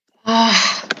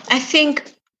 I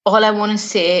think all I want to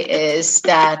say is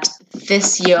that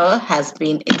this year has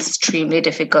been extremely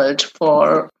difficult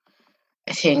for,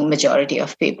 I think, majority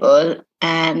of people,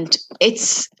 and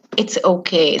it's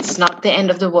okay. It's not the end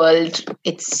of the world.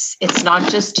 It's not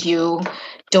just you.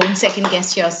 Don't second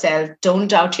guess yourself. Don't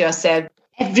doubt yourself.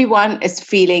 Everyone is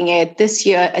feeling it. This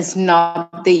year is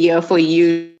not the year for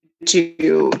you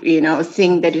to,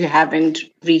 think that you haven't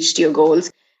reached your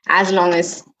goals. As long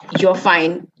as you're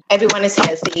fine, everyone is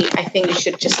healthy. I think you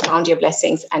should just count your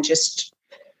blessings and just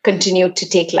continue to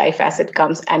take life as it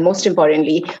comes. And most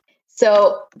importantly,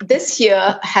 so this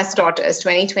year has taught us,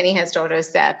 2020 has taught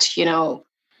us that,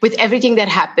 with everything that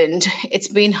happened, it's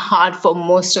been hard for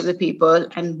most of the people.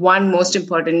 And one most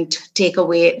important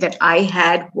takeaway that I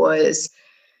had was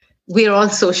we're all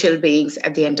social beings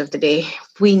at the end of the day.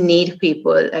 We need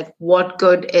people. Like, what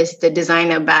good is the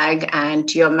designer bag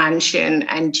and your mansion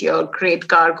and your great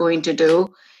car going to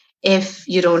do if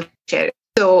you don't share it?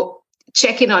 So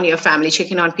check in on your family,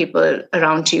 check in on people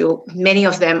around you. Many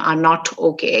of them are not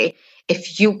okay.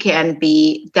 If you can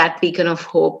be that beacon of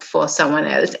hope for someone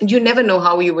else, and you never know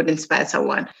how you would inspire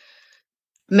someone.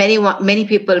 Many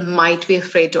people might be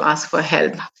afraid to ask for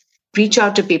help. Reach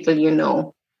out to people you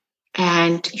know,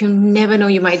 and you never know,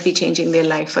 you might be changing their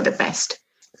life for the best.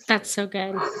 That's so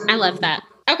good. I love that.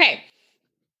 Okay.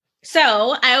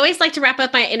 So I always like to wrap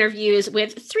up my interviews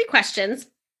with 3 questions.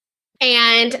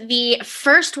 And the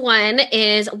first one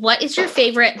is, what is your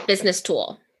favorite business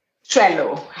tool?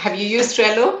 Trello. Have you used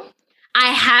Trello? I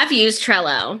have used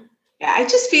Trello. Yeah, I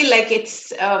just feel like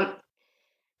it's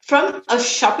from a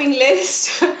shopping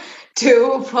list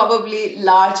to probably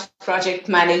large project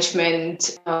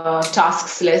management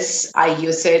tasks lists. I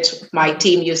use it. My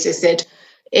team uses it.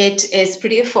 It is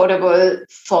pretty affordable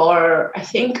for, I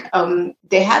think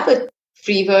they have a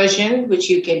free version which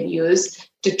you can use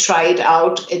to try it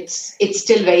out. It's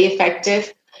still very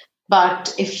effective.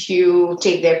 But if you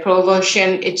take their pro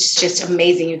version, it's just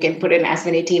amazing. You can put in as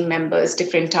many team members,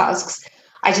 different tasks.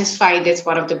 I just find it's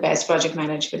one of the best project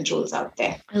management tools out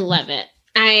there. I love it.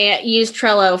 I used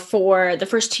Trello for the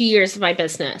first 2 years of my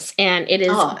business, and it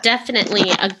is definitely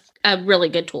a really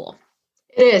good tool.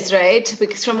 It is, right?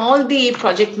 Because from all the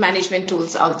project management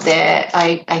tools out there,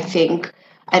 I think,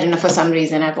 I don't know, for some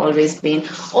reason, I've always been.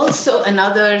 Also,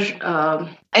 another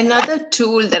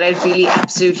tool that I really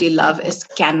absolutely love is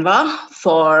Canva.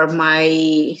 For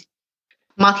my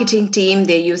marketing team,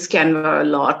 they use Canva a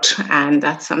lot. And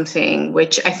that's something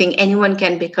which I think anyone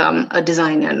can become a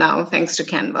designer now, thanks to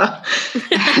Canva.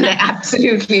 And I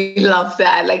absolutely love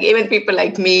that. Like, even people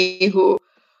like me who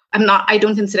I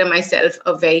don't consider myself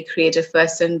a very creative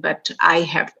person, but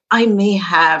I may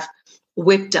have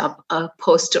whipped up a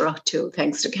poster or 2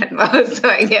 thanks to Canva. So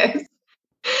I guess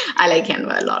I like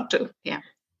Canva a lot too. Yeah.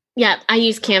 Yeah, I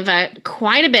use Canva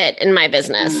quite a bit in my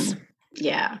business.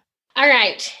 Yeah. All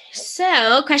right.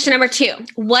 So question number 2,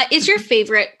 what is your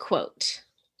favorite quote?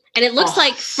 And it looks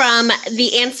like from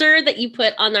the answer that you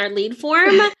put on our lead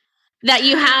form that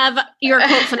you have, you're a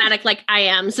quote fanatic like I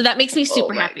am. So that makes me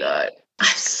super happy. God. I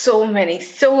have so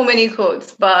many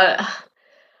quotes, but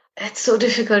it's so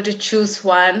difficult to choose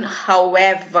one.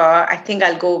 However, I think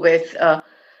I'll go with, oh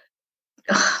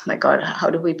my God, how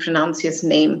do we pronounce his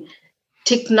name?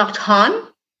 Thich Nhat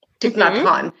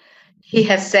Hanh. He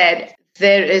has said,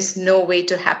 there is no way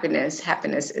to happiness.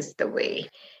 Happiness is the way.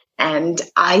 And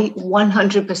I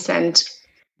 100%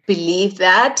 believe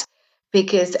that,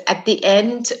 because at the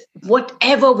end,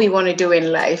 whatever we want to do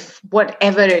in life,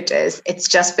 whatever it is, it's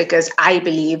just because I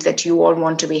believe that you all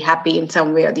want to be happy in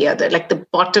some way or the other. Like, the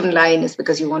bottom line is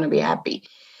because you want to be happy,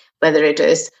 whether it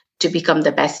is to become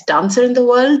the best dancer in the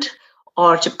world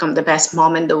or to become the best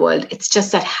mom in the world. It's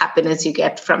just that happiness you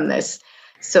get from this.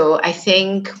 So I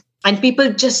think, and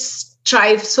people just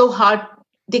strive so hard.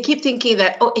 They keep thinking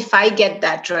that, if I get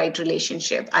that right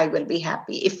relationship, I will be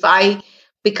happy. If I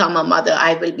become a mother,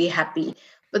 I will be happy.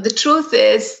 But the truth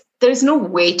is, there is no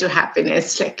way to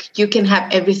happiness. Like, you can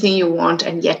have everything you want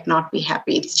and yet not be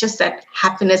happy. It's just that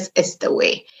happiness is the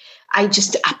way. I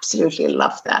just absolutely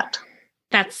love that.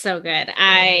 That's so good.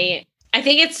 I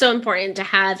think it's so important to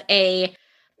have a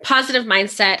positive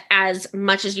mindset as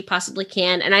much as you possibly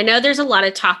can. And I know there's a lot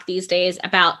of talk these days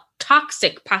about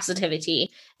toxic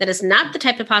positivity. That is not the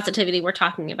type of positivity we're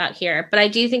talking about here. But I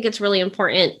do think it's really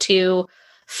important to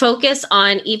focus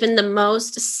on even the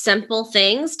most simple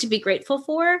things to be grateful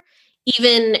for,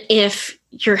 even if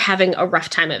you're having a rough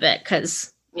time of it.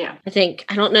 Because I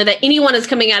don't know that anyone is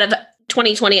coming out of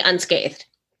 2020 unscathed.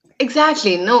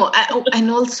 Exactly. No.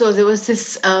 And also there was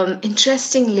this,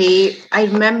 interestingly, I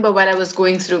remember when I was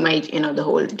going through my, the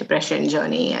whole depression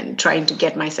journey and trying to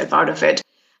get myself out of it,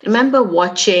 remember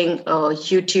watching a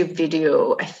YouTube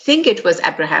video. I think it was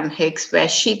Abraham Hicks, where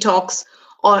she talks,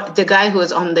 or the guy who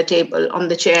was on the table, on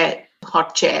the chair,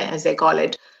 hot chair, as they call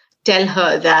it, tell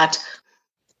her that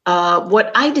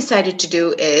what I decided to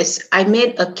do is I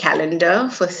made a calendar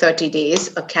for 30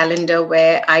 days, a calendar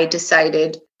where I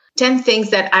decided 10 things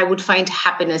that I would find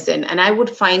happiness in, and I would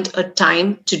find a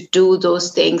time to do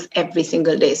those things every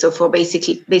single day. So for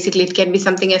basically it can be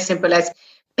something as simple as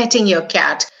petting your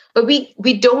cat, but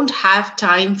we don't have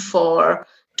time for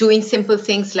doing simple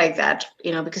things like that,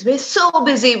 because we're so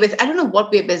busy with, I don't know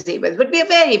what we're busy with, but we're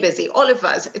very busy, all of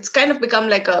us. It's kind of become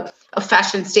like a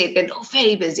fashion statement,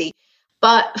 very busy.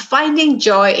 But finding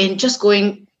joy in just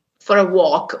going for a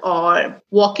walk or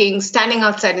standing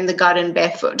outside in the garden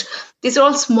barefoot. These are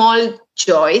all small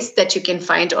joys that you can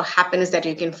find, or happiness that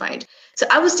you can find. So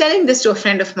I was telling this to a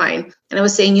friend of mine, and I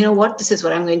was saying, you know what, this is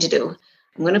what I'm going to do.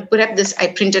 I'm going to put up this, I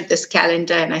printed this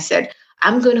calendar, and I said,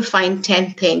 I'm going to find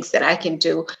 10 things that I can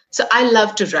do. So I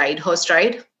love to horse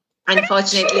ride.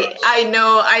 Unfortunately, I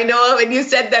know when you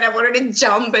said that, I wanted to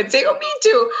jump and say, oh, me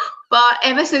too. But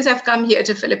ever since I've come here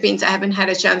to Philippines, I haven't had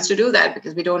a chance to do that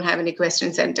because we don't have an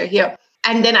equestrian center here.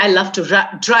 And then I love to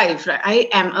drive.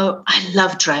 I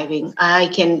love driving. I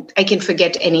can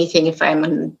forget anything if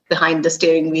I'm behind the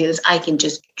steering wheels. I can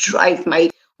just drive my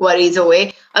worries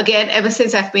away. Again, ever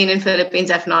since I've been in Philippines,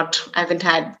 I haven't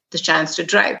had the chance to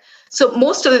drive. So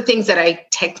most of the things that I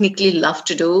technically love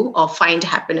to do or find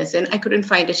happiness in, I couldn't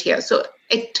find it here. So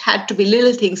it had to be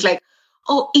little things like,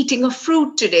 eating a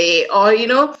fruit today, or,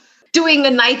 doing a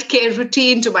night care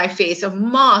routine to my face, a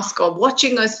mask, or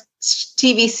watching a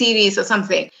TV series or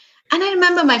something. And I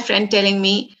remember my friend telling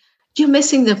me, you're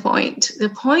missing the point. The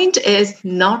point is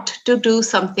not to do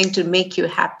something to make you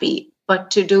happy,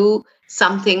 but to do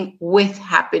something with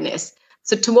happiness.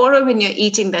 So tomorrow when you're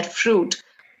eating that fruit,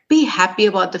 be happy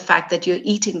about the fact that you're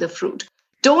eating the fruit.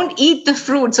 Don't eat the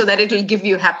fruit so that it will give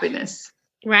you happiness.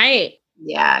 Right.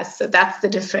 Yeah, so that's the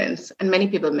difference. And many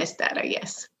people miss that, I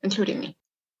guess, including me.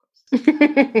 We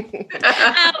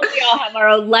all have our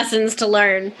own lessons to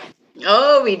learn.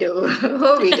 Oh, we do.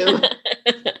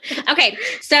 Okay,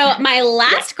 so my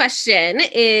last question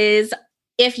is,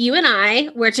 if you and I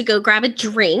were to go grab a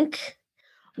drink,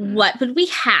 what would we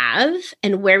have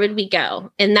and where would we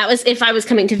go? And that was if I was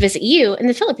coming to visit you in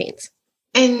the Philippines.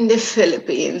 In the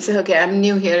Philippines. Okay, I'm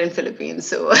new here in Philippines,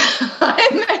 so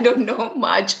I don't know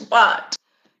much, but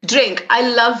drink. I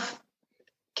love.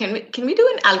 Can we do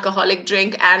an alcoholic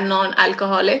drink and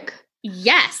non-alcoholic?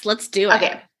 Yes, let's do it.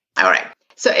 Okay. All right.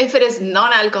 So if it is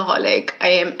non-alcoholic, I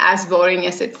am as boring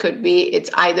as it could be. It's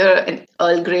either an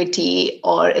Earl Grey tea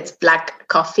or it's black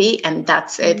coffee, and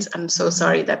that's it. I'm so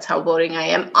sorry. That's how boring I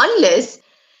am. Unless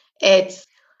it's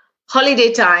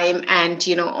holiday time and,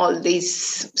 all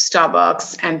these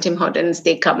Starbucks and Tim Hortons,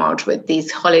 they come out with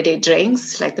these holiday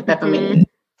drinks like the peppermint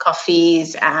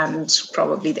coffees and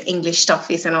probably the English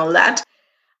toffees and all that.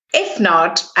 If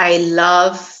not, I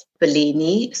love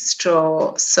Bellini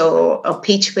straw. So a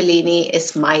peach Bellini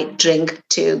is my drink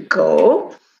to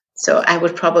go. So I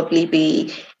would probably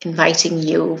be inviting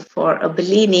you for a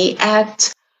Bellini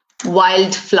at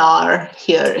Wildflower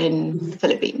here in the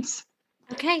Philippines.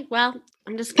 Okay, well,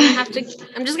 I'm just gonna have to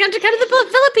come to the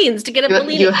Philippines to get a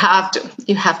Bellini. You have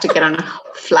to get on a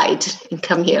flight and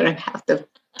come here and have the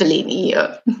Bellini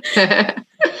here.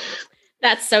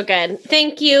 That's so good.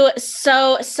 Thank you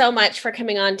so much for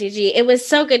coming on, Diji. It was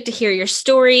so good to hear your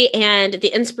story and the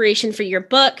inspiration for your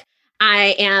book.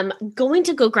 I am going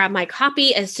to go grab my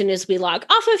copy as soon as we log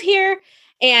off of here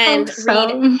and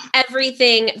read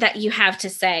everything that you have to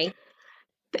say.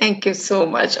 Thank you so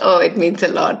much. Oh, it means a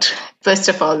lot. First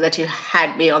of all, that you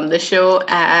had me on the show,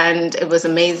 and it was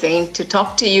amazing to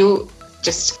talk to you.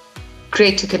 Just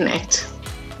great to connect.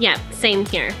 Yeah, same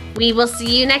here. We will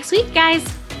see you next week, guys.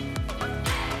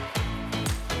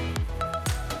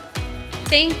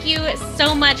 Thank you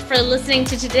so much for listening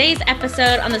to today's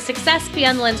episode on the Success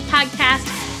Beyond the Lens podcast.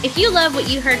 If you love what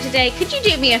you heard today, could you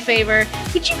do me a favor?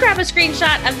 Could you grab a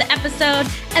screenshot of the episode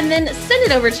and then send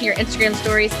it over to your Instagram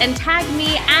stories and tag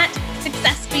me at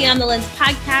Success Beyond the Lens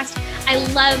podcast? I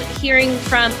love hearing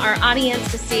from our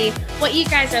audience to see what you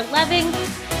guys are loving.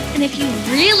 And if you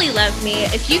really love me,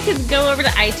 if you could go over to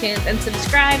iTunes and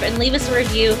subscribe and leave us a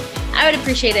review, I would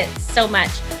appreciate it so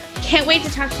much. Can't wait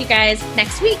to talk to you guys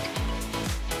next week.